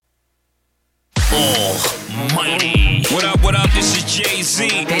Almighty. What up, this is Jay-Z.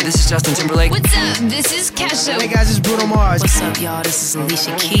 Hey, this is Justin Timberlake. What's up, this is Kesha. Hey guys, this is Bruno Mars. What's up, y'all, this is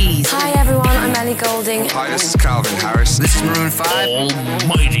Alicia Keys. Hi everyone, I'm Ellie Goulding. Hi, this is Calvin Harris. This is Maroon 5.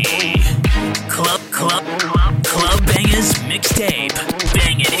 Almighty. Club Bangers Mixtape.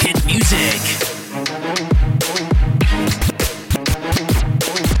 Bangin' hit music.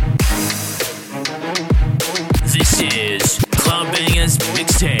 This is Club Bangers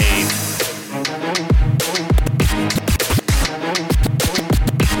Mixtape.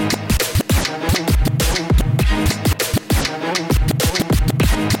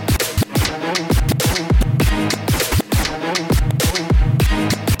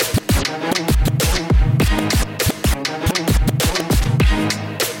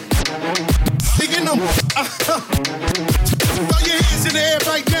 Throw your hands in the air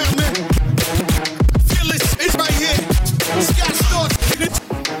right now, man. Feel it, it's right here. Scott Storch,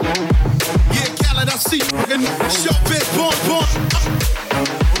 yeah, Khaled, I see you. And show bit, born.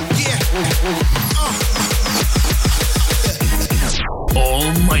 Yeah.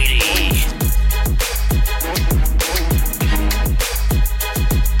 Almighty.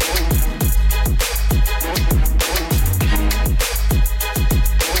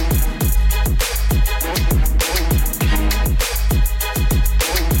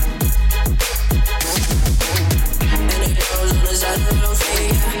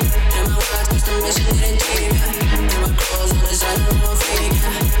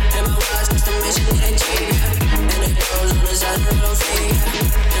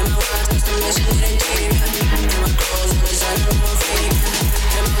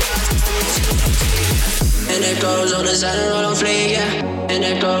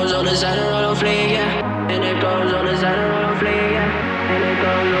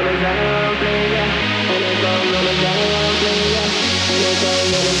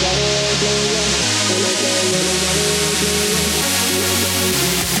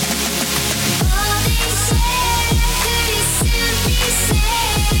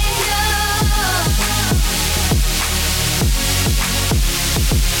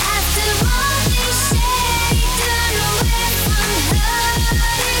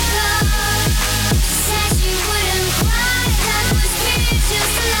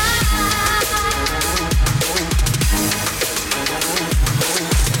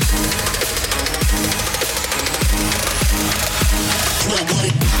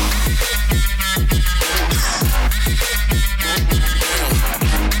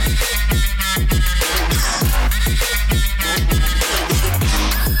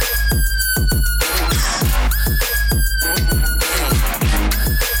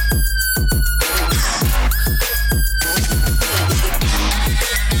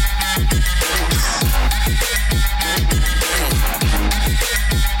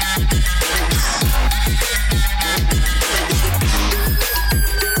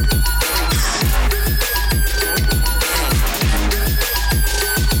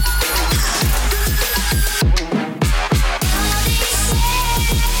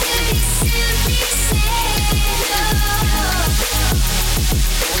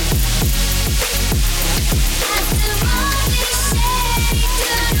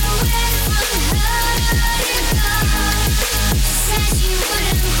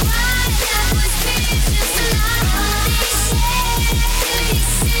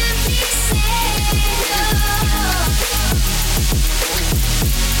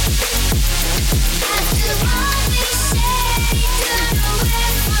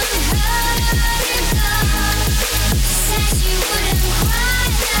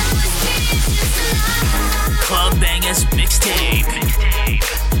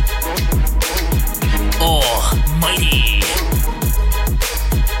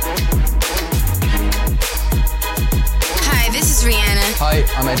 Hi,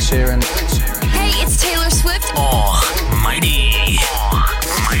 I'm Ed Sheeran. Hey, it's Taylor Swift. Almighty.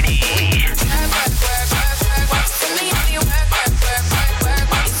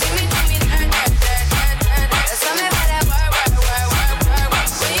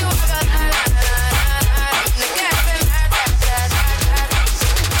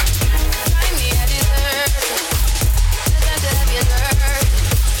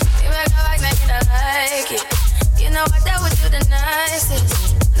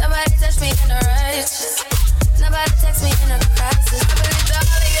 Nobody touch me in the righteous. Nobody text me in a crisis. I believe all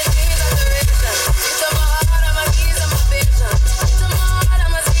of your dreams are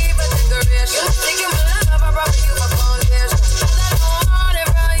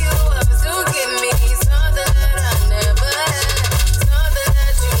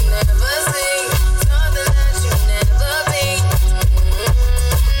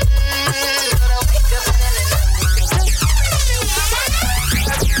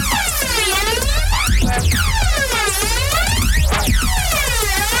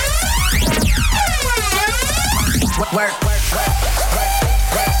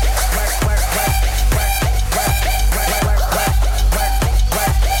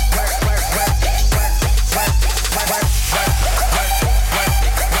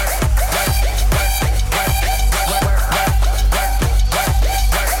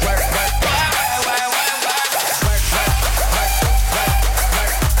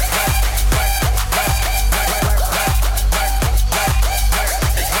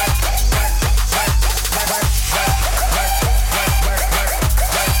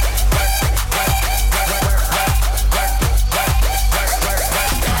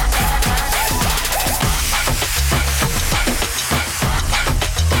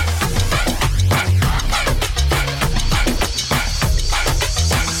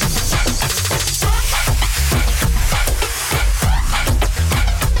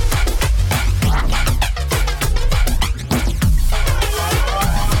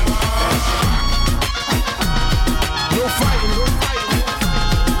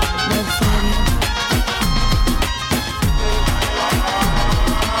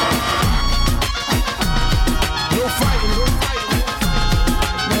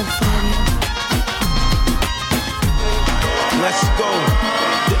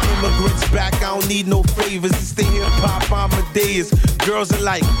need no favors. It's the hip-hop Amadeus. Girls are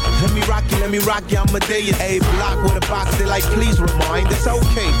like, let me rock you, Amadeus. A block with a box, they like, please remind. It's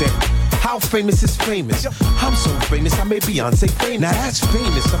okay then. How famous is famous? I'm so famous, I made Beyonce famous. Now that's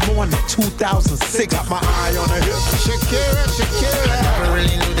famous, I'm on the 2006. Got my eye on her hip. Shakira. I never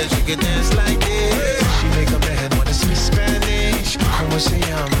really knew that you could dance like this. She make a man wanna speak Spanish. Como se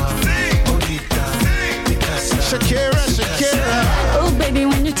llama? Bonita. Shakira. Oh baby,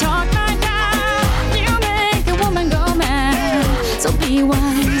 when you talk like that, you make a woman go mad. So be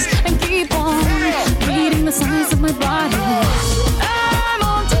wise and keep on reading the signs of my body. I'm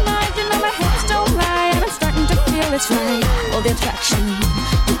on tonight, you know my hips don't lie, and I'm starting to feel it's right. All the attraction,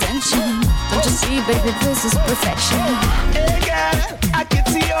 the tension. Don't you see, baby, this is perfection. Hey girl, I can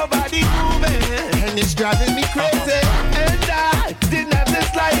see your body moving, and it's driving me crazy. And I didn't have the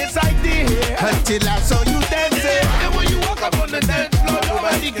slightest idea until I saw you dancing. And when you walk up on the dance floor,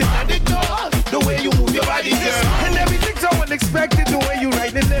 nobody can ignore the way you move your body, girl. And everything's so unexpected, the way you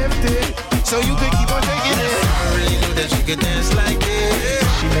right and left it. So you can keep on taking it. I really knew that you could dance like this.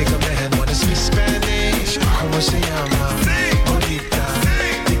 She make a man wanna speak Spanish. Como se llama? Bonita.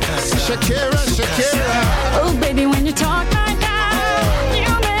 Shakira. Oh baby, when you talk like that, you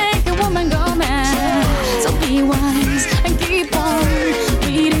make a woman go mad. So be wise and keep on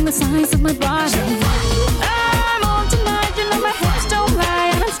reading the signs of my body. I'm on tonight, you know my hips don't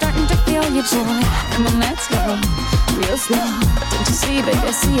lie, and I'm starting to feel you, boy. Come on, let's go real slow. Don't you see, baby,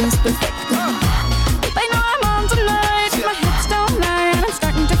 I see it's perfect. Babe, I know I'm on tonight, my hips don't lie, and I'm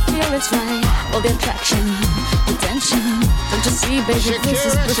starting to feel it's right. All the attraction, the tension. Don't you see, baby, this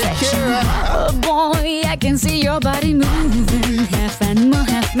is perfection. Oh boy, I can see your body moving, half animal,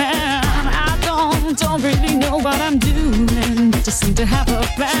 half man. I don't really know what I'm doing, just seem to have a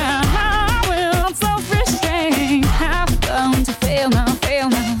plan. I will self-restrain, have come to fail now.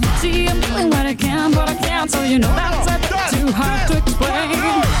 See, I'm doing what I can, but I can't, so you know that's a bit too hard to explain.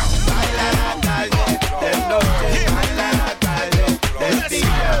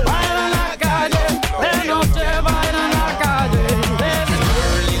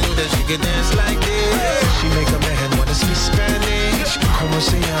 Dance like this. She make a man wanna speak Spanish. Como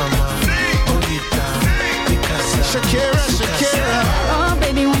se llama? Bonita. Shakira. Oh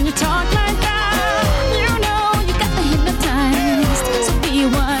baby, when you talk like that, you know you got me hypnotized. So be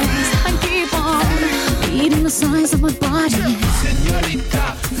wise and keep on reading the signs of my body.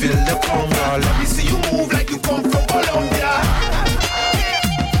 Señorita, feel the conga. Let me see you move like you come from Colombia.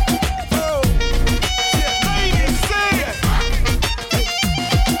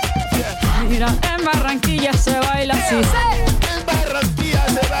 Mira, en Barranquilla se baila así. En Barranquilla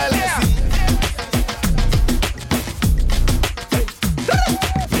se baila así.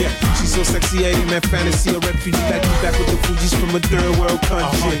 Yeah, she's so sexy, 80 man fantasy, a refugee like me back with the Fugees from a third world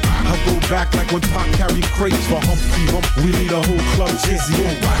country. I go back like when Pac carried crates for Humpty Hump. We need a whole club dizzy.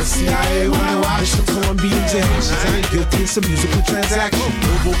 Why the CIA wanna watch the Colombians and Haitians? I ain't guilty, it's a musical transaction.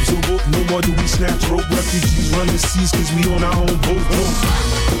 No more do we snatch rope. Refugees run the seas cause we on our own boat.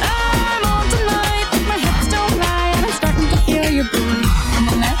 I'm on tonight, my hips don't lie, and I'm starting to hear you, boy. Come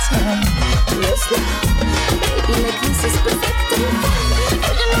on, let's go real slow. Baby, like this is perfect.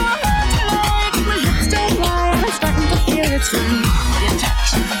 You know I'm on tonight, my hips don't lie, and I'm starting to hear it's right. The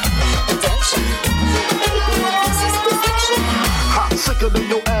attraction, attention. Baby, like this is perfection. Hot, sicker than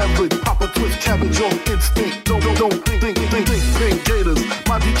your average. Pop a twist, cabbage on instinct. Don't think gators.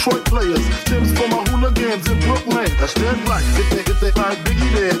 My Detroit players. Tim's for my hooligans in Brooklyn. That's dead right. Get that like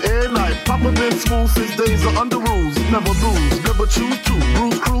Biggie there every night. Papa been smooth since days of under rules. Never lose, never choose to.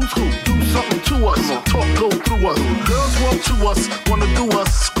 Bruise, cruise, who? Do something to us. Talk, go through us. Girls walk to us, wanna do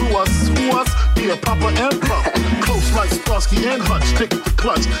us, screw us, who us? Yeah, Papa and Puff. Close like Starsky and Hutch. Stick the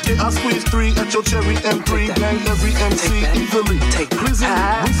clutch. Yeah, I squeeze 3 at your cherry M3. Bang every MC easily.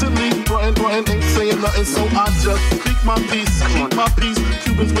 Recently, Brian ain't saying nothing, so I just speak my piece. Keep my peace.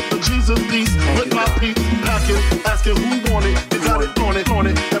 Cubans with the Jesus piece. With my peace. Packing, asking who want it. You got it, on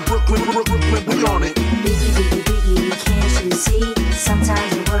it. That Brooklyn, we on it. Biggie, can't you see?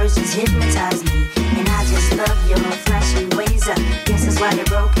 Sometimes your words just hypnotize me. And I just love your flashy ways. Guess that's why they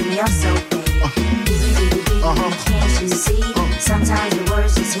broke me up so bad. Biggie, can't you see? Sometimes your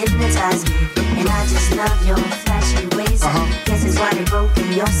words just hypnotize me. And I just love your flashy ways. Guess that's why they broke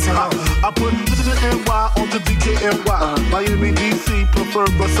me up so bad. I put the NY on the DKNY. Miami, DC, prefer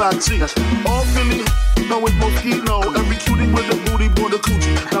Versace. All Philly, know it's Moschino. Every cutie with a booty, boy, the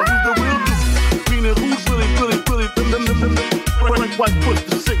coochie. Now who's the real dude? Meaning who's really white push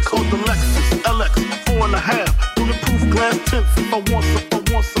the 6 on the Lexus LX 4.5. Bulletproof glass tints. If I want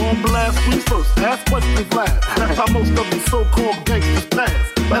some on blast, we first. Ask questions last. That's how most of these so-called gangsters pass.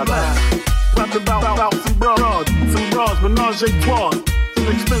 At last, rapping menage a trois. Some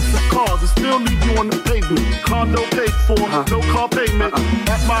expensive cars, it still leave you on the pavement. Condo paid for, no car payment.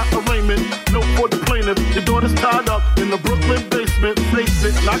 At my arraignment, no for the plaintiff. Your daughter's tied up in the Brooklyn basement. Face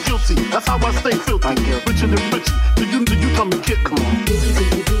it, not guilty. That's how I stay filthy. Richer than rich. Do you come and get? Come on. Biggie,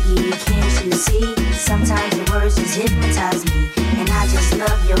 biggie, biggie, can't you see? Sometimes your words just hypnotize me, and I just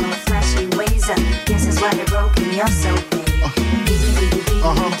love your flashy ways. Guess that's why you're broken. You're so paid. Biggie, biggie, biggie,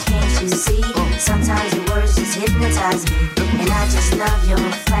 can't you see? Sometimes your words just hypnotize me, and I just love your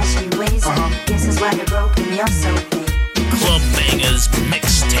flashy ways. Guess that's why you're broken. You're so paid. Club Bangers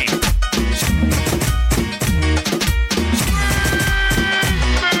Mixtape.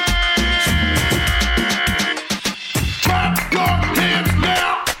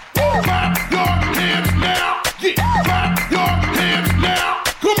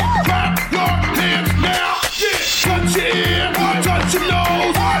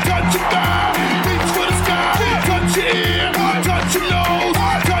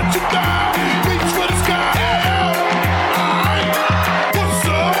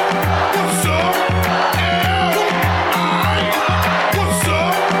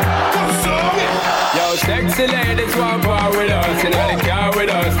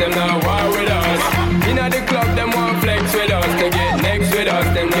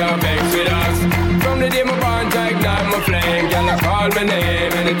 Call my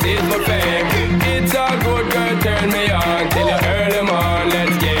name and it is my fame. It's all good, girl, turn me on till you earn them on.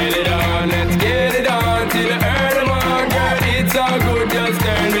 Let's get it on, let's get it on till you earn them on, girl. It's all good, just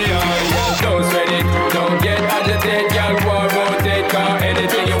turn me on. Girl, don't sweat it, don't get agitated, girl. Go rotate, cause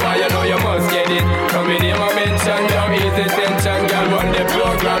anything you want, you know you must get it. Come in here, my mention, yo, easy tension, girl. Run the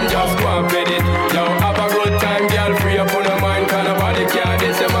program, just go and fit it. Yo, have a good time, girl. Free up on your mind, cause nobody care.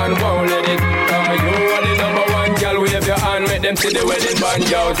 This a man won't let it. Cause you are the number one, girl. Wave your hand, make them see the wedding band,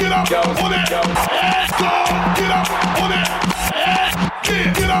 yo. Get up on it, let's go. Get up on it,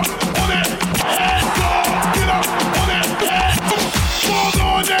 get up on it, let's go. Get up on it, let's go. Fall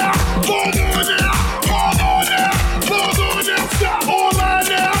on there, fall on there, fall on there, fall on there. Stop all line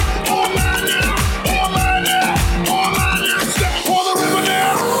there, all line there, all line there, all line there. Stop on the river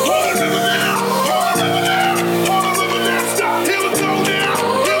there, on the river there, on the river there, on the river there. Stop, heel the toe there,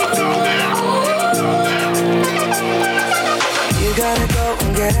 heel the toe there, heel the toe there, heel the toe there. You gotta go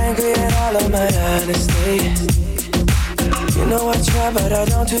and get angry at all of my honesty. You know I try, but I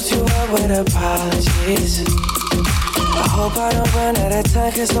don't do too well with apologies. I hope I don't run out of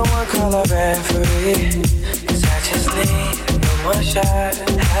time, cause someone call a referee. Cause I just need one more shot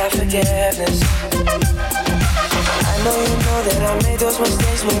and have forgiveness. I know you know that I made those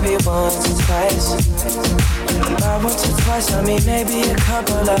mistakes maybe once or twice. By once or twice, I mean maybe a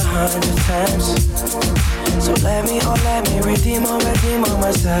couple of 100 times. So let me redeem on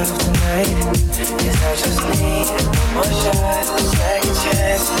myself tonight. Cause I just need one more shot, second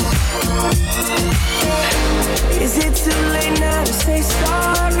chances. Is it too late now to say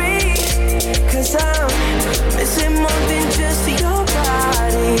sorry? Cause I'm missing more than just your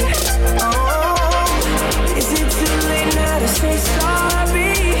body. Oh, is it too late now to say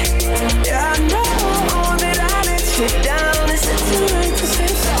sorry? Yeah, I know that I let you down. Is it too late to say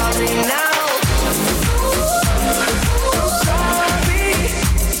sorry now?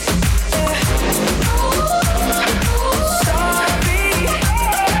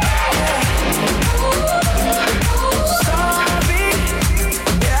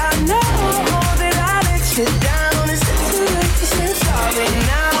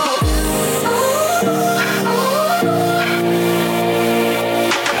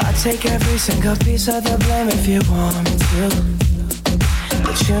 Take every single piece of the blame if you want me to.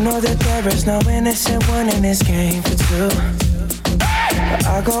 But you know that there is no innocent one in this game for two. But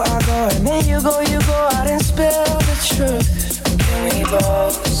I go, and then you go out and spill the truth. Can we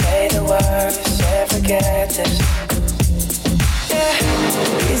both say the words and forget this?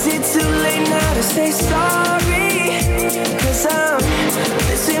 Yeah. Is it too late now to say sorry? Cause I'm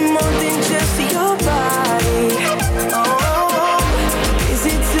missing more than just your body.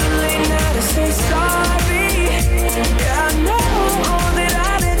 Say sorry. Yeah, I know that I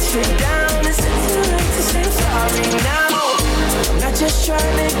let you down. Is it too late to say sorry now? I'm not just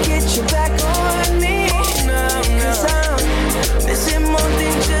trying to get you back on me. Cause I'm missing more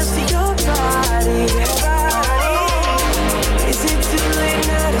than just your body. Is it too late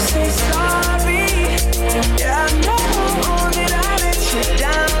now to say sorry? Yeah, I know that I let you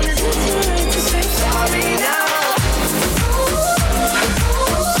down. Is it too late to say sorry now?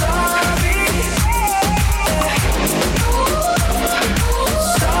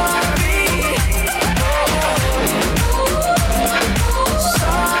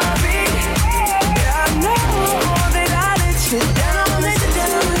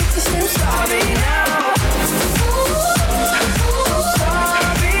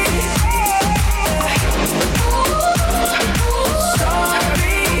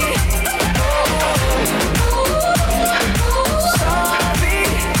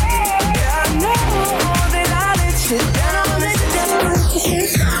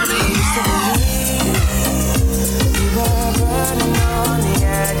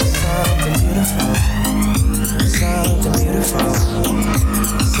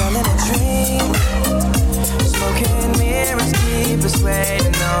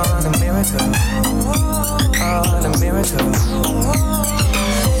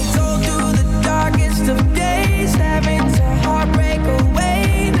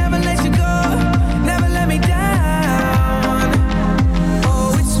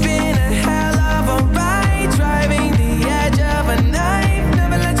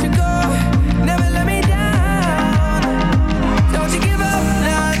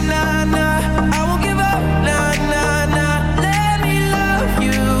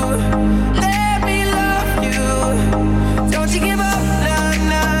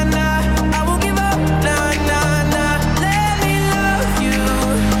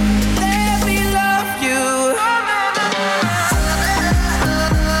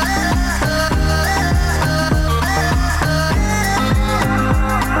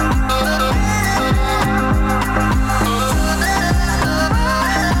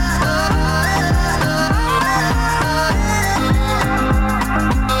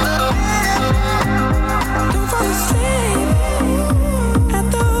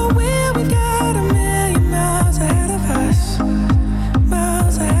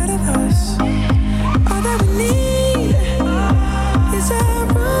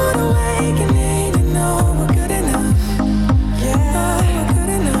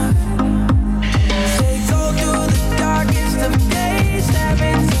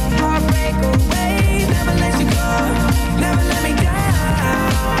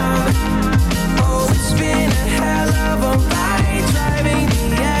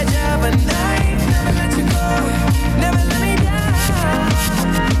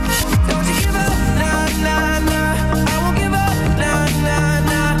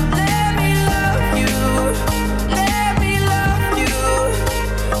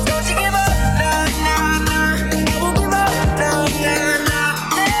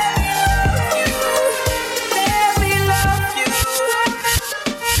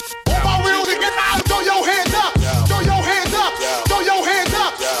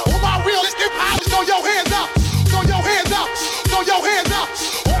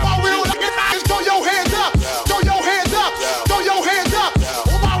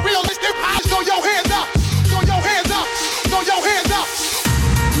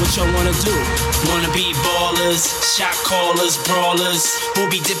 what y'all wanna do? Wanna be ballers, shot callers, brawlers. We'll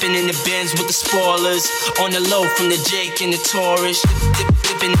be dipping in the Benz with the spoilers. On the low from the Jake and the Notorious.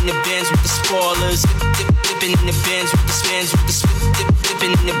 Dipping in the Benz with the spoilers. Dipping in the Benz with the spins with the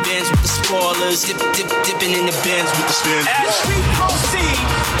dipping in the Benz with the spoilers. Dipping in the Benz with the spins. As we proceed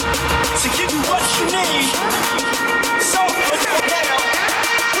to give you what you need. So what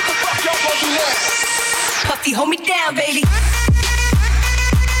the fuck y'all gonna do next? Puffy, hold me down, baby.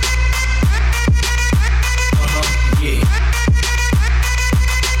 Yeah.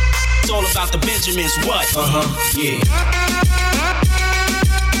 It's all about the Benjamins, what? Yeah.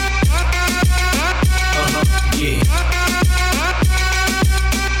 Yeah.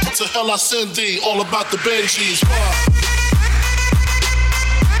 What the hell I send thee? All about the Benjis.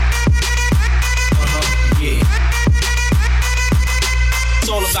 Yeah. It's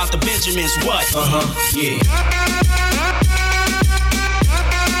all about the Benjamins, what? Yeah.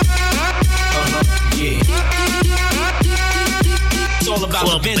 Yeah. It's all about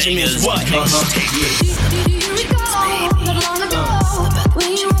the Benjamins, what? Do you recall not long ago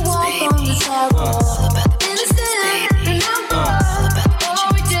when you walked on the sidewalk? Innocent and all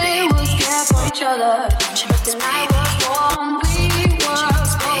we did was care for each other. But the night was warm, we were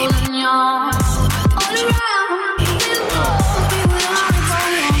golden young. All around, we were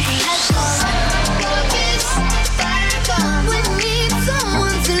rockets, fire we need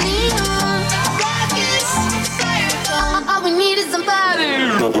someone to lean on. Rockets, fire all we need is somebody.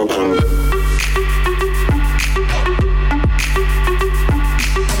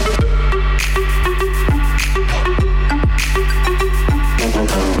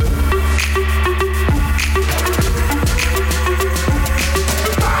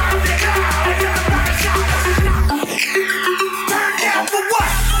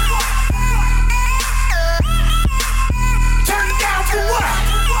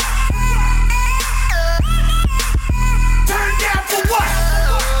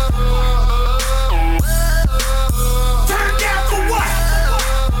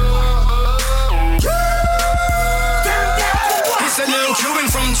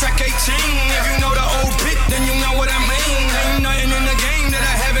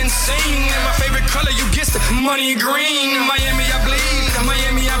 Money green, Miami I bleed,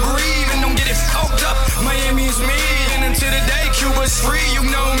 Miami I breathe, and don't get it fucked up. Miami is me, and until the day Cuba's free, you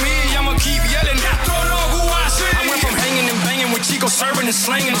know me, I'ma keep yelling. I don't know who I see. I went from hanging and banging with Chico serving and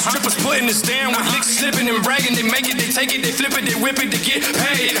slanging, strippers putting this down with licks slipping and bragging. They make it, they take it, they flip it, they whip it, they get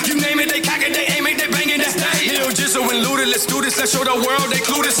paid. You name it, they cock it, they aim it, they bang it, they stay. Lil Jizzle and Luda, let's do this, let's show the world they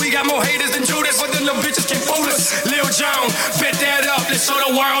clueless. We got more haters than Judas, but them little bitches can't fool us. Lil Jon, bet that up, let's show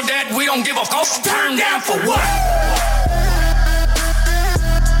the world that we don't give a fuck. Turn down for what?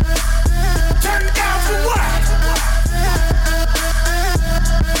 Turn down for what?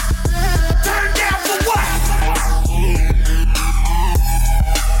 Turn down for what?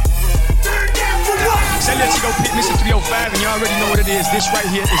 Turn down for what? Say let you go Pit Mission 305 and you already know what it is. This right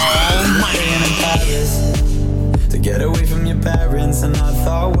here is all mine. To get away from your parents, and I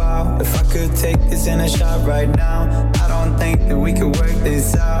thought, wow, if I could take this in a shot right now, I don't think that we could work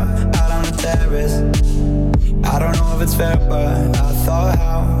this out on the terrace. I don't know if it's fair, but I thought,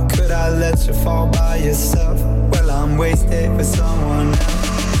 how could I let you fall by yourself? Well, I'm wasted with someone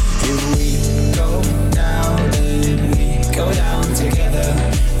else. If we go down, then we go down together.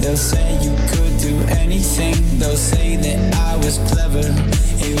 They'll say you could do anything. They'll say that I was clever.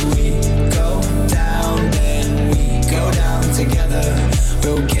 If we go down, then we go down together.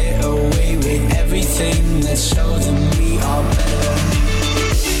 We'll get away with everything. Let's show them we are better.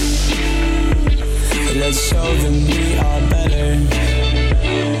 Let's show them we are better.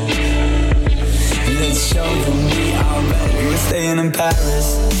 Let's show them we are better. You're staying in Paris.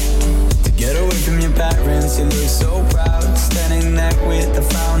 To get away from your parents, you look so proud. Standing neck with the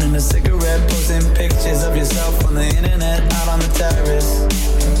frown and a cigarette, posting pictures of yourself on the internet, out on the terrace.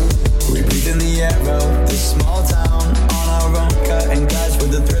 We breathe in the air of this small town, on our own, cutting glass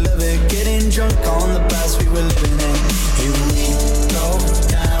with the thrill of it. Getting drunk on the past we were living in. Here we go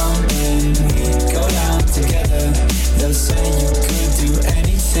down, then we go down together. They'll say you could do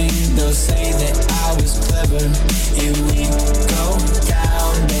anything. They'll say that I was clever. Here we go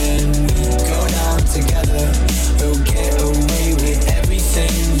down, then we go down together. We'll get away with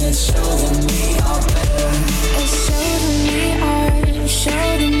everything. Let's show them we are better. Let's show them we are. Show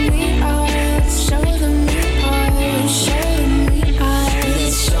them we are. Show them we are. Show them we are.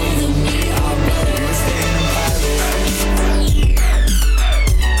 Let's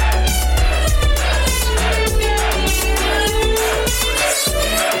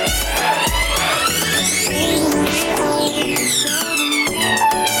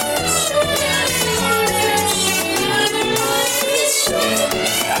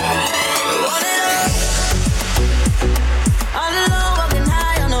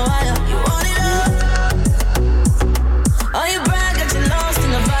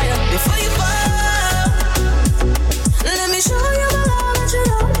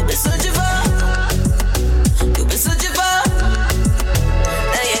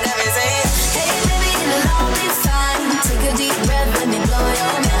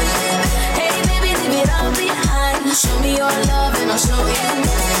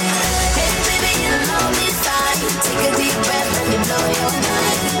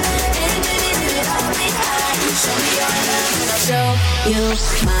you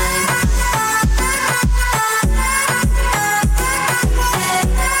mine.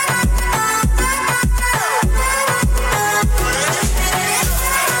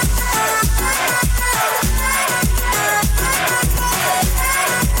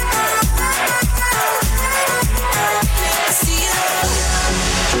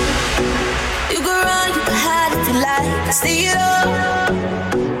 See it all.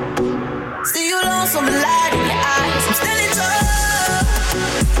 See you lost on the light in your eyes. I'm standing tall.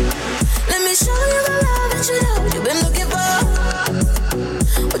 Let me show you the love that you know you've been looking for.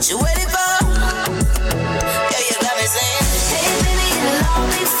 What you waiting for? Yeah, you got me saying, hey baby, it'll all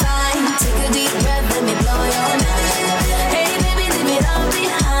be fine. Take a deep breath, let me blow your mind. Hey baby, leave it all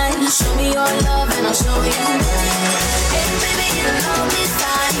behind. Show me your love and I'll show you mine. Hey baby, it'll all be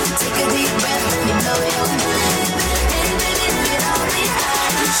fine. Take a deep breath, let me blow your mind.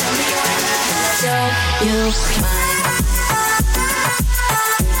 Show me your love, show you mine.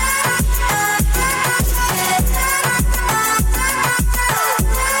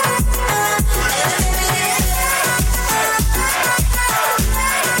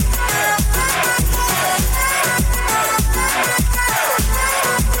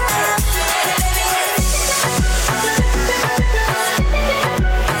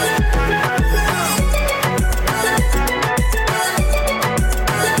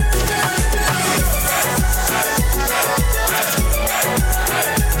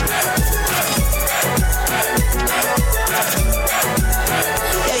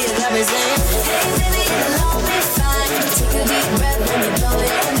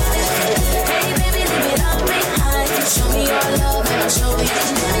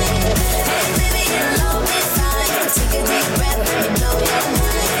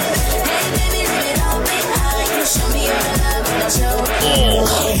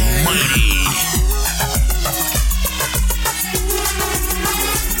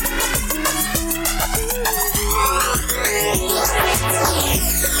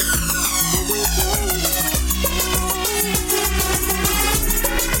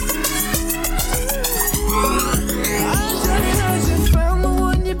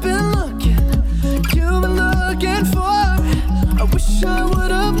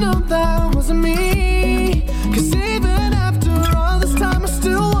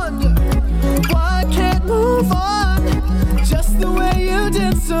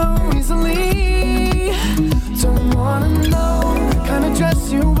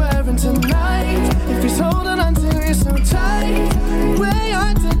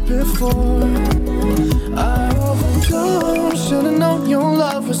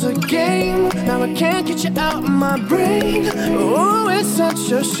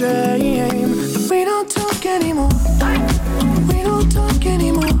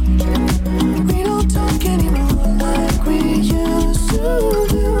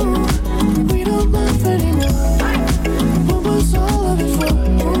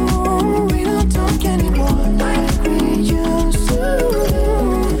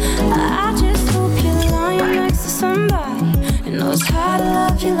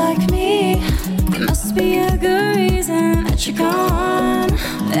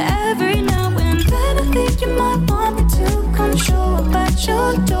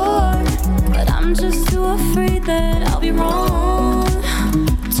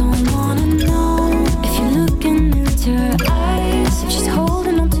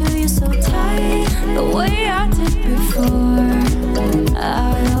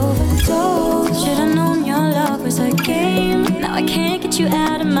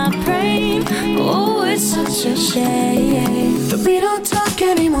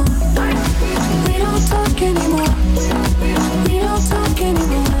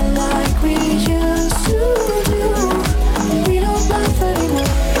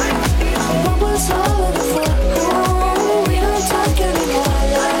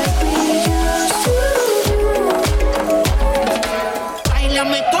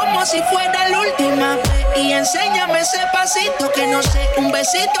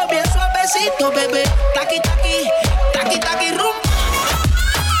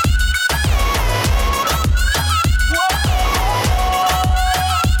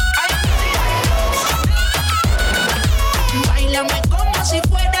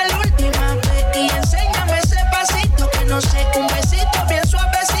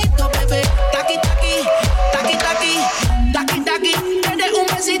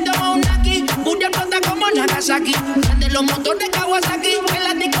 Nagasaki. De los motores de Kawasaki. En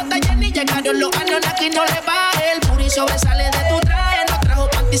la discota Jenny llegaron los Anunnaki. No le baje, el puri sobresale de tu traje. No trajo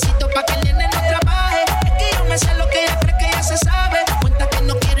panticito pa' que el nene no trabaje. Es que yo me sé lo que ella cree que ya se sabe. Cuenta que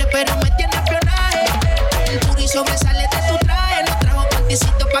no quiere pero me tiene espionaje. El puri sobresale de tu traje. No trajo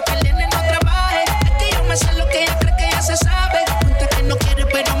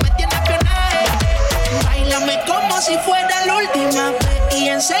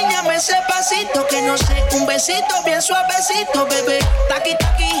besito bien suavecito, bebé. Taqui,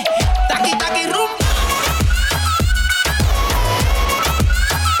 taqui, taqui, taqui, rum.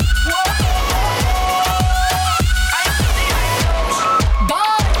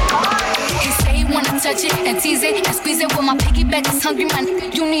 Touch it and tease it and squeeze it. When my piggyback is hungry, man,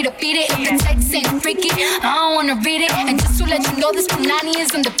 you need to feed it. If the text ain't freaky, I don't wanna read it. And just to let you know, this Punani is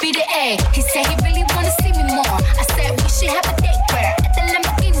undefeated. Ayy, he said he really wanna see me more. I said we should have a date where at the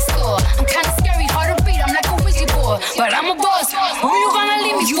Lamborghini store. I'm kinda scary, hard to read. I'm like a Ouija board, but I'm a boss. Who you gonna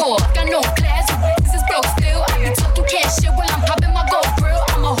leave me for? Got no class, this is broke still. I be talking cash shit while I'm popping my gold grill.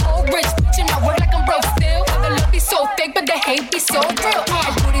 I'm a whole rich bitch and I work like I'm broke still. But the love be so fake, but the hate be so real.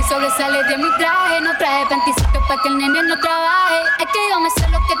 El booty sobresale de mi traje. No traje panticito pa' que el nene no trabaje. Es que yo me sé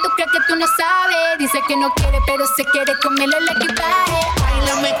lo que tú crees que tú no sabes. Dice que no quiere, pero se quiere comerle el equipaje.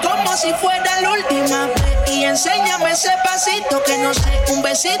 Báilame como si fuera la última vez. Y enséñame ese pasito que no sé. Un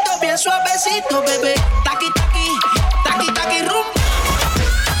besito bien suavecito, bebé. Taqui, taqui, taqui, taqui, rum.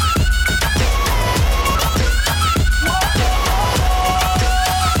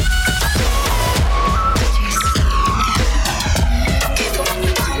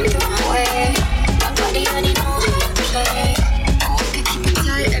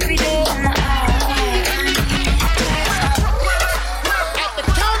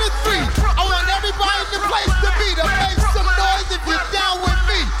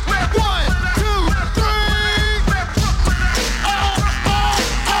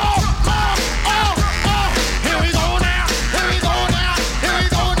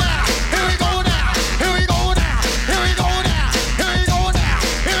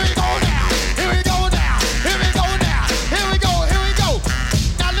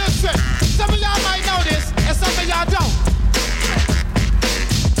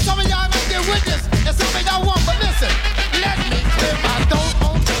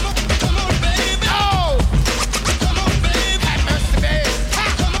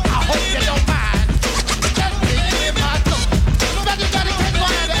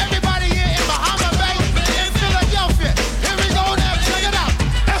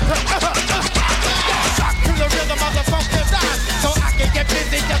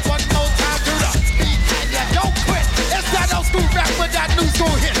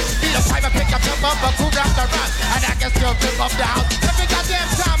 Now,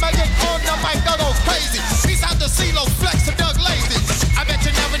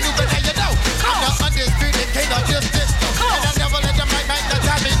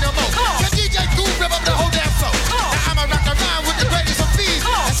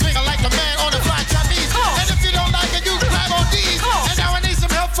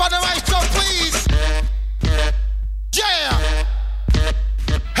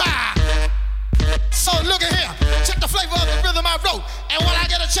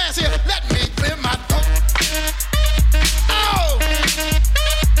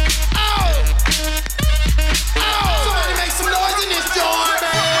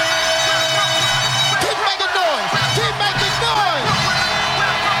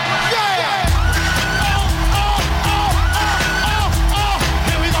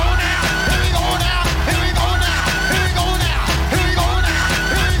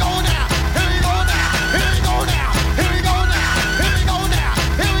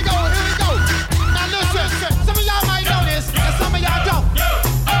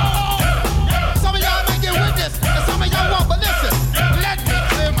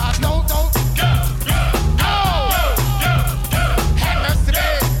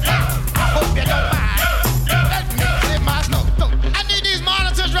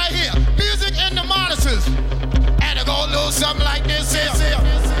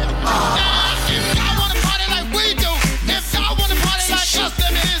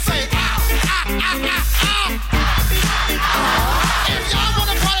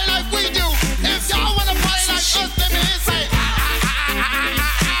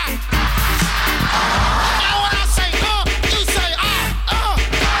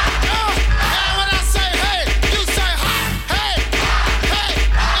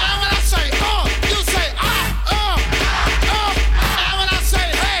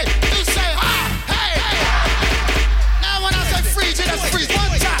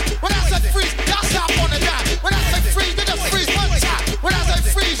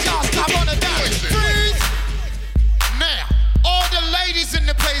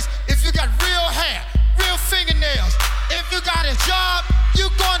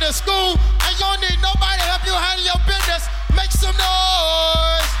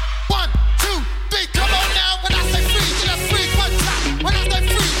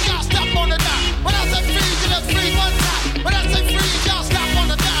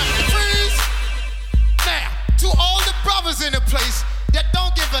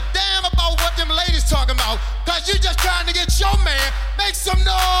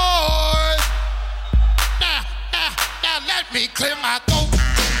 me clear my throat.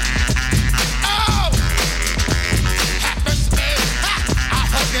 Oh, have mercy, baby. I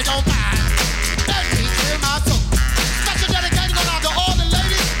hope you don't mind. Let me clear my throat. Special dedication going out to all the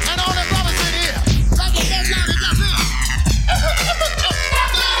ladies and all the brothers in here. That's the best line that's here.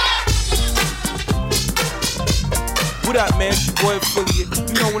 What up, man? It's your boy Affiliate.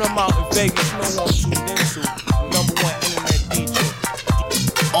 You know when I'm out in Vegas, you know what I'm tuned into. #1 internet DJ.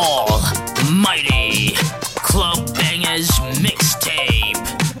 Almighty Club Bangers Mixtape.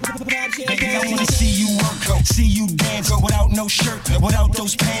 Baby, I wanna see you work, see you dance without no shirt, without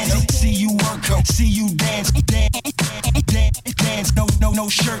those pants. See you work, see you dance, no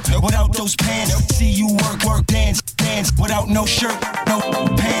shirt, without those pants. See you work, dance without no shirt, no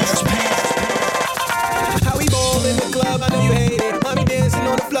pants. How we ball in the club, I know you hate it. Mommy dancing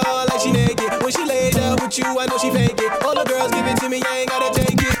on the floor like she naked. When she laid up with you, I know she fake it. All the girls give it to me, I ain't gotta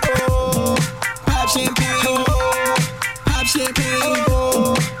take it. Oh, pop champagne, oh, pop champagne,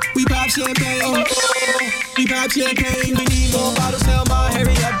 oh, we pop champagne, oh, we pop champagne. We need more bottles, tell my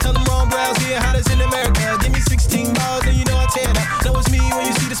hurry up. Tell them wrong brows here, hottest in America. Give me 16 balls and you know I tear it up. Know it's me when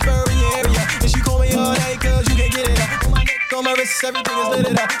you see the spur in your area. And she call me all night cause you can't get it up. On my neck, on my wrists, everything is lit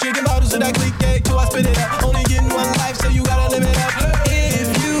it up. Drinking bottles of that click cake till I spit it up. Only getting one life, so you gotta live it up. If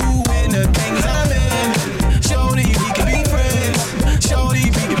you in the things I'm in, shorty, we can be friends. Shorty,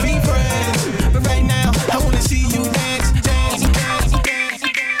 we can be friends. But right now, I wanna see you dance, dance, dance, dance,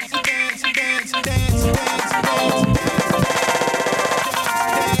 dance, dance, dance, dance, dance.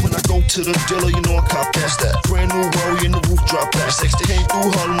 When I go to the dealer, you know I cop that. Brand new Rory in the roof drop that. 60 came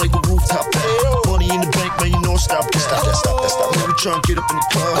through Harlem like a rooftop that. Money in the bank, man, you know stop that. Stop that, stop that, stop that. We tryna get up in the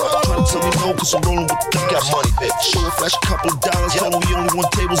club. Tryna tell me no, cause I'm rolling with the dogs. Got money, bitch. Show a flash a couple of dollars. Tell me we only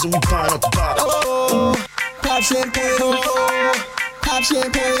want tables and we buying up the bottles. Oh, pop champagne, oh, pop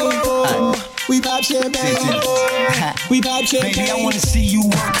champagne, oh, we pop champagne, oh, we pop champagne. Baby, I wanna see you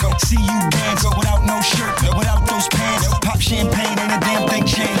work, see you dance without no shirt, without those pants. Pop champagne, ain't a damn thing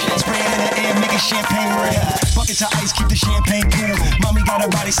changed. Spraying in the air, making champagne red. Buckets of ice, keep the champagne cool. Mommy got her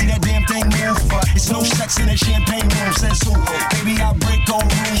body, see that damn thing move. It's no sex in that champagne room, says who? Baby, I'll break all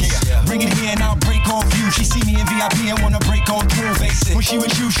rules. Bring it here and I'll break off you. She see me in VIP and wanna break on through. When she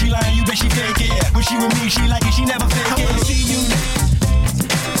with you, she lying, you bet she fake it. When she with me, she like it, she never fake it. I wanna see you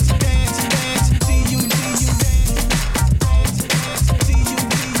dance, dance, dance, see you, see you dance, see you,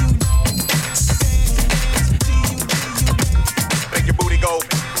 see you dance, see you, see you. Make your booty go.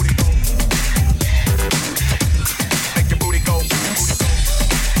 Make your booty go.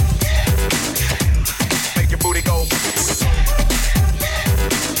 Make your booty go.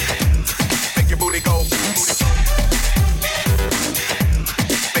 Make your booty go.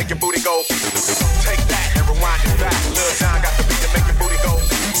 Make your booty go. Take that and rewind it back. Lil John got the beat to make your booty go.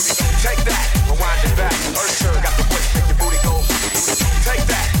 Take that, rewind it back. Usher got the voice, make your booty go. Take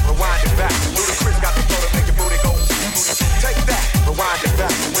that, rewind it back. Ludacris got the flow to make your booty go. Take that, rewind it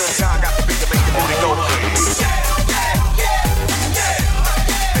back. Lil John got the beat to make your booty go.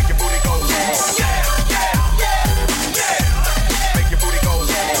 Make your booty go. Make your booty go.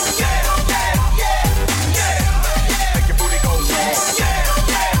 Make your booty go.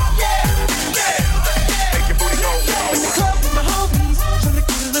 Make your booty go. In the club with my homies, tryna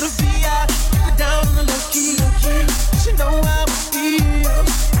get a little VI, get down on the low key. She know how it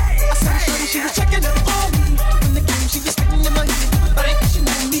feels. I saw her, she was checking up on me. In the game, she was sticking in my head, like she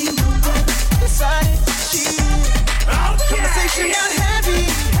knew me. Decided she conversation got heavy.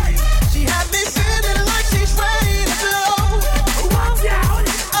 She had me feeling like she's ready to blow. Watch out!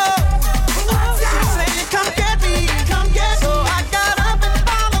 She was saying, "Come get me, come get me." So I got up and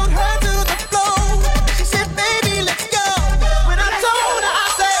followed her to the floor. She said, "Baby, let's go." When I told her, I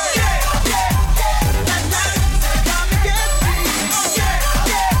said, "That night, come and get me."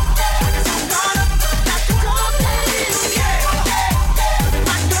 So caught up, got to come get me.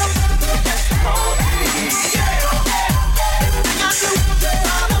 My girl, that's the whole thing. Everything I do,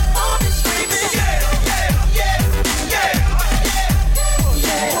 all up on me screaming.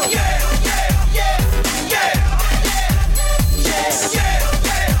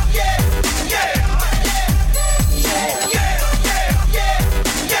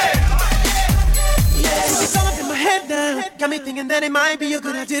 She's all up in my head now. Got me thinking that it might be a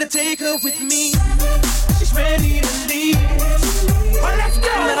good idea to take her with me. She's ready to leave. Well, let's go.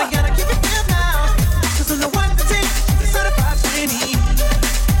 But I gotta keep it real now. Cause I'm the one to take the certified trainee.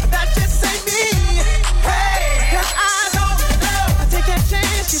 That just ain't me. Hey, cause I don't know. I take that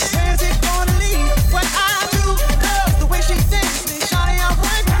chance, she says it's gonna leave. What I do know is the way she thinks. Shawty, I'm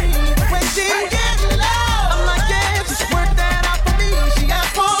right for me. The way she get low. I'm like, yeah, just work that out for me. She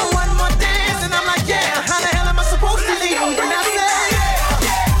asked for one more dance, and I'm like, yeah. How the hell am I supposed to leave?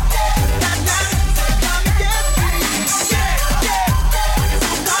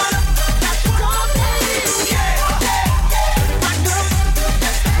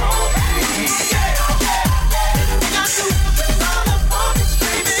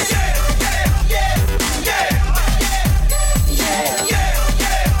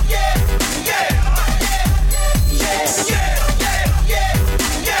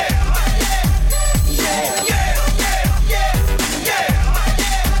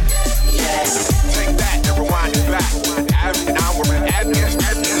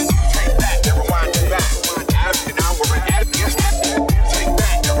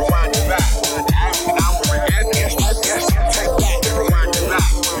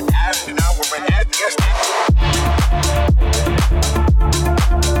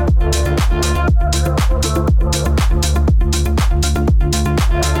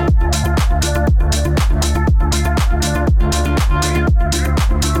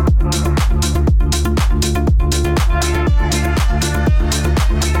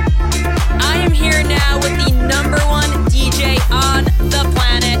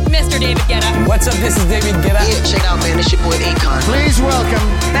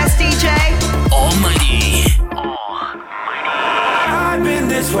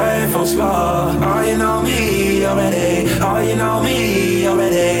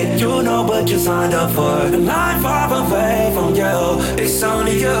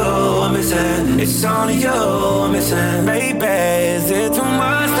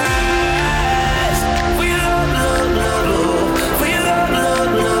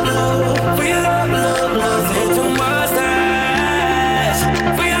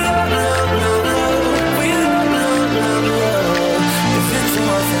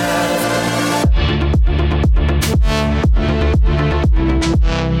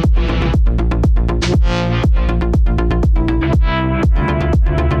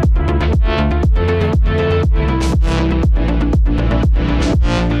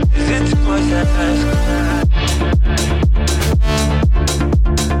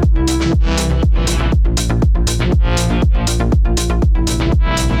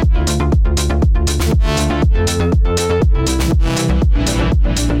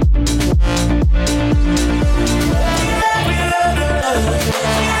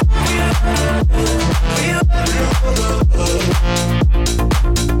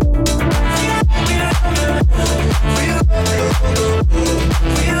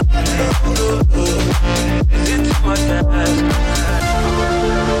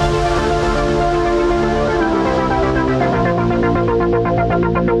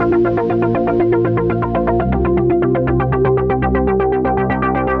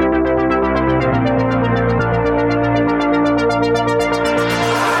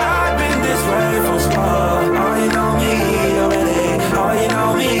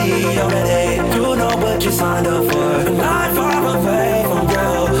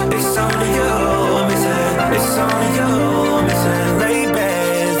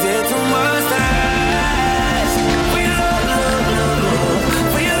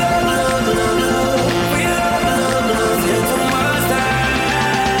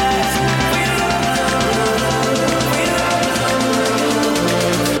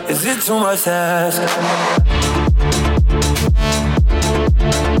 Too much to ask.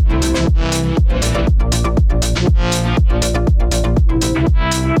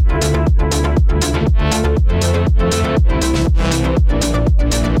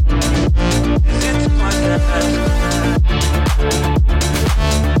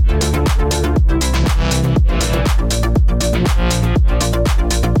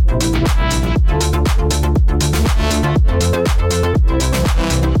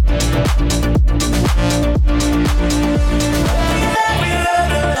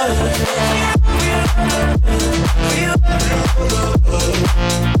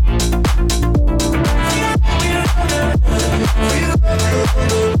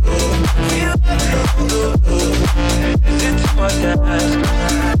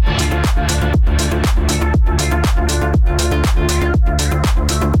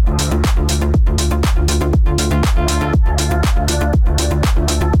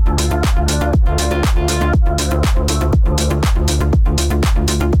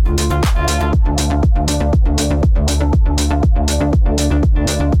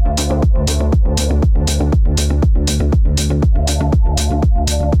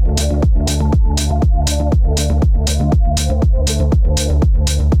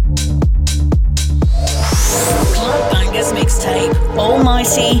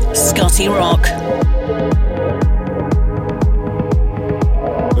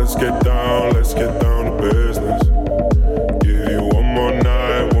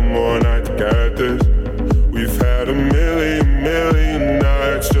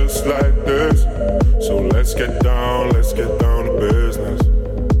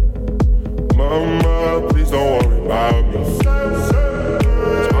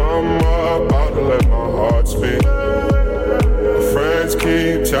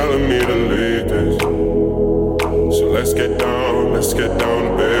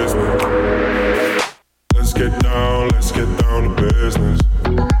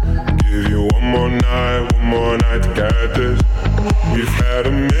 We've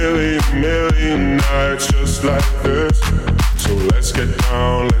nights just like this. So let's get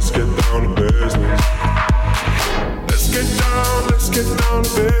down to business. Let's get down to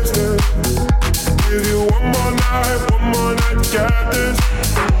business. Give you one more night, got this.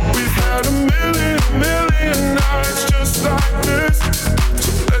 We've had a million nights just like this.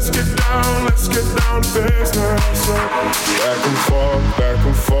 So let's get down to business. So back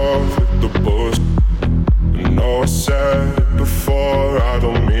and forth with the bullshit. I know I said it before, I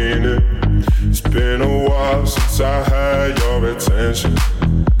don't mean it. It's been a while since I had your attention,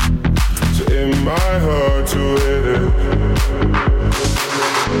 so it might hurt to hit it.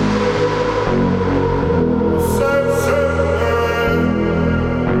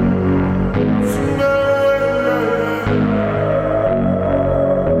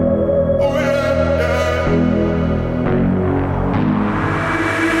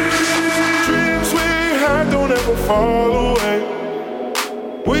 Dreams we had don't ever fall away.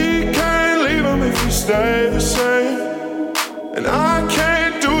 We can't leave them if we stay the same. And I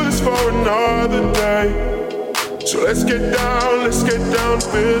can't do this for another day. So let's get down to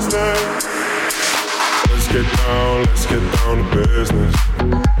business. Let's get down to business.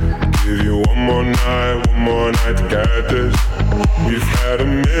 Give you one more night to get this. We've had a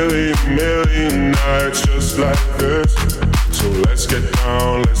million nights just like this. So let's get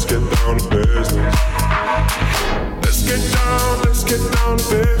down to business. Let's get down to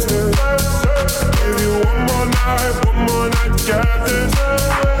business. Give you one more night to get this.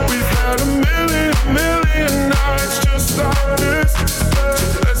 We've had a million nights just like this.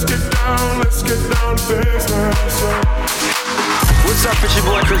 So let's get down to business. What's up, it's your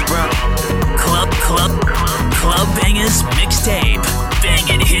boy Chris Brown. Club Bangers Mixtape.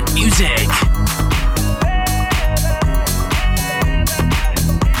 Bangin' hit music.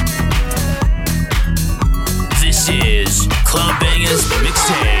 This is Club Bangers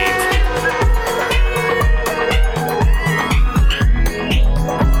Mixtape.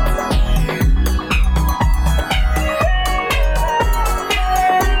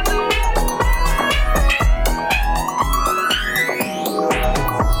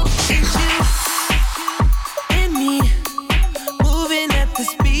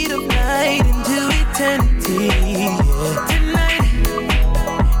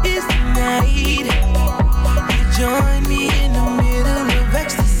 Join me in the middle of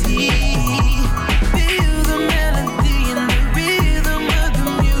ecstasy.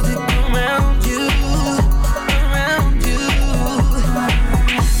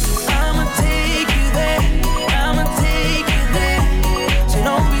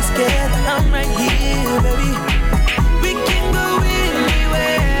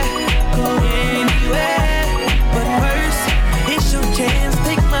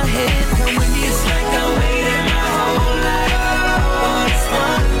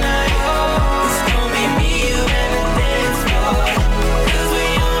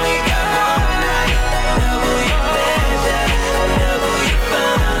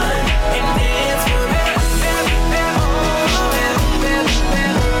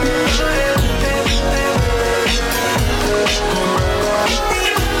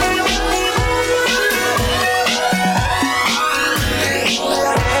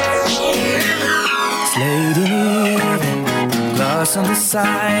 lost on the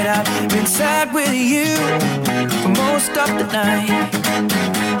side. I've been sad with you for most of the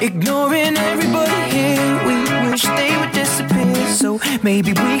night, ignoring everybody here. We wish they would disappear, so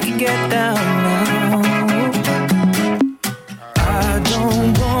maybe we could get down now. I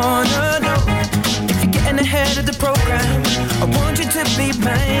don't wanna know if you're getting ahead of the program. I want you to be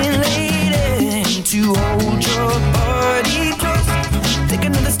my lady, to hold your body close. Take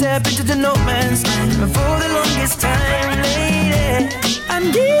another step into the no man's land. And for the longest time, lady, I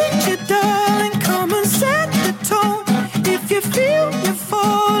need you, darling. Come and set the tone. If you feel you're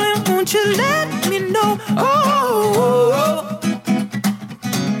falling, won't you let me know? Oh,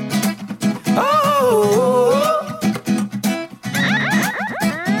 oh, oh.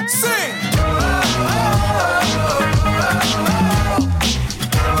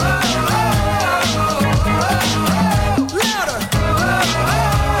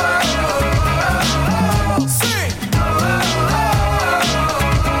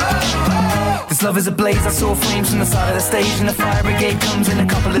 Love is ablaze, I saw flames from the side of the stage, and the fire brigade comes in a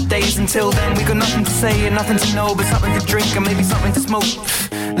couple of days. Until then we got nothing to say and nothing to know, but something to drink and maybe something to smoke.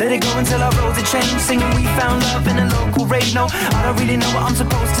 Let it go until our roads are changed, singing we found love in a local rave. No, I don't really know what I'm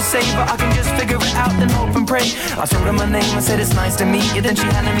supposed to say, but I can just figure it out, then hope and pray. I told her my name, I said it's nice to meet you. Then she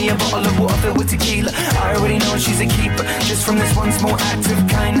handed me a bottle of water filled with tequila. I already know she's a keeper, just from this one small act of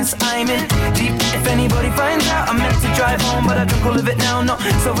kindness. I'm in deep. If anybody finds out, I meant to drive home, but I drunk all of it now. Not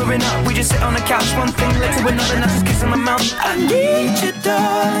sobering up, we just sit on the couch. One thing led to another, now she's kissing my mouth. I need you,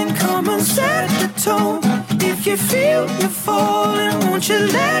 darling, come and set the tone. If you feel you're falling, won't you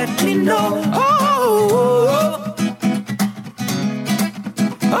let me know? Oh,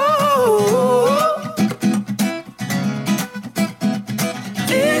 oh, oh.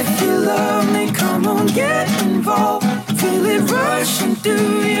 If you love me, come on, get involved. Feel it rushing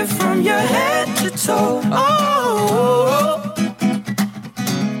through you from your head to toe. Oh,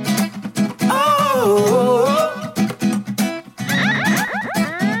 oh, oh.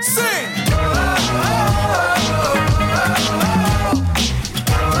 Sing.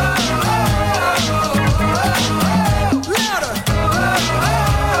 Louder.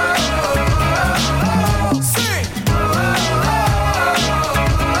 Sing.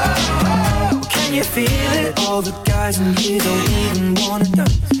 Can you feel it? All the guys in here don't even wanna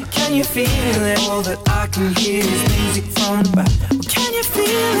dance. Can you feel it? All that I can hear is music from the back. Can you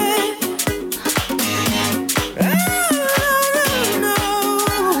feel it?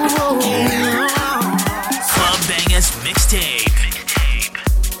 Club Bangaz Mixtape.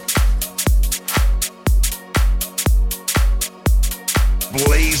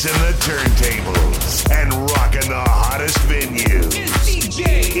 Blazing the turntables and rocking the hottest venue.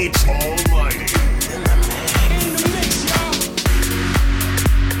 It's Almighty.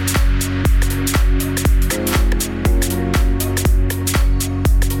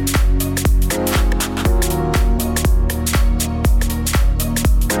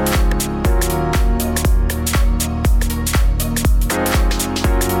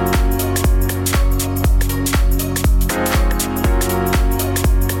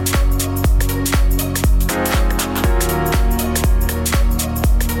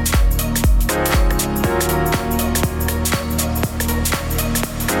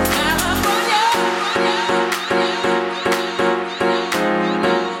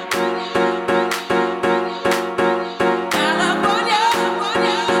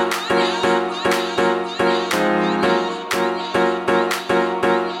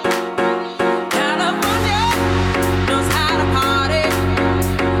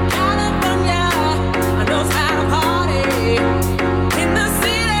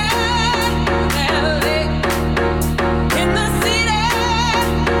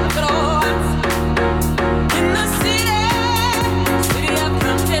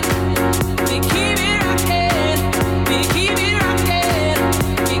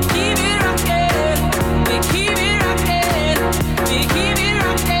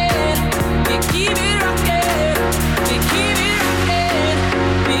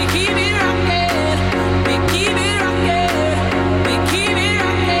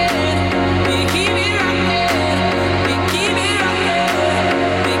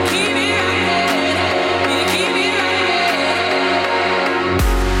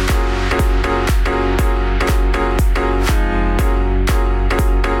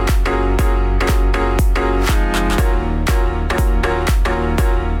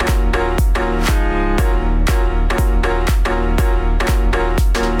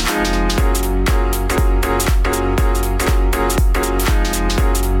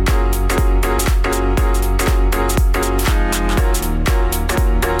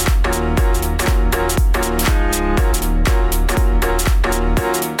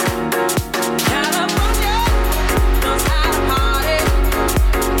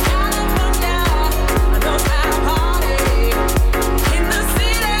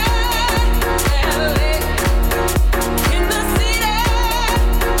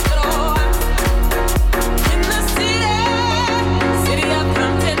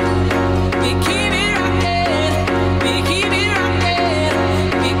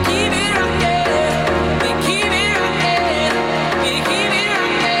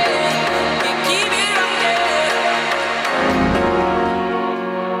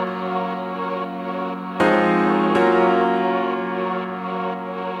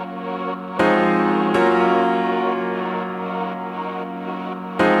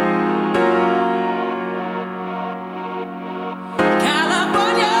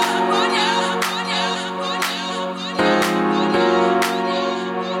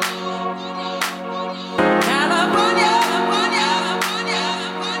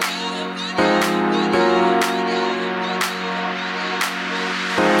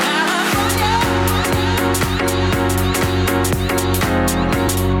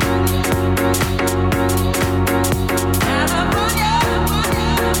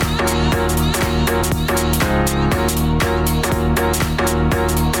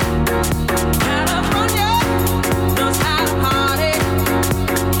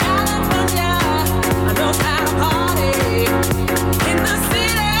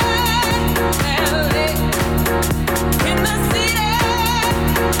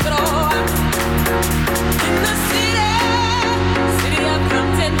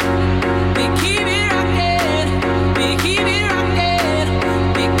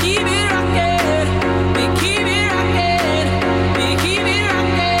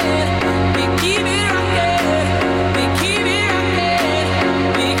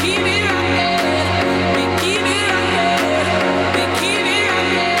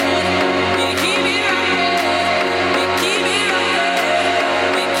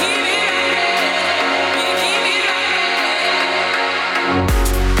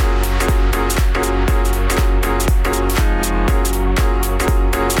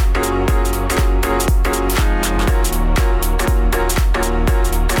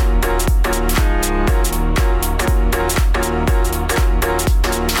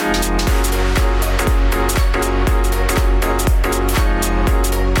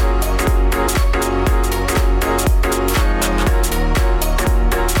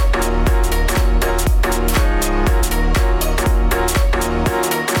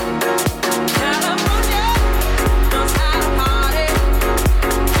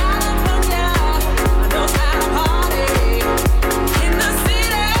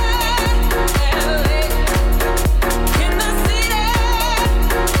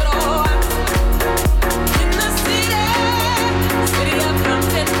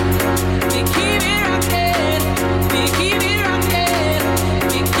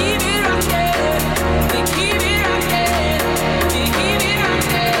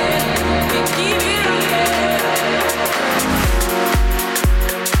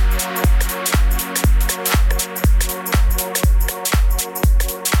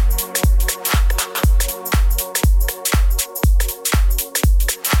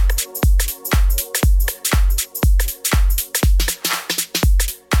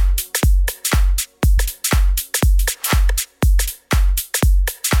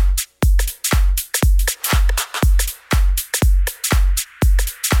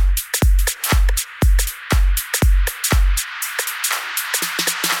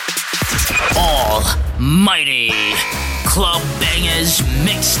 almighty Club Bangers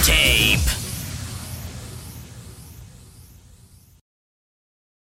Mixtape.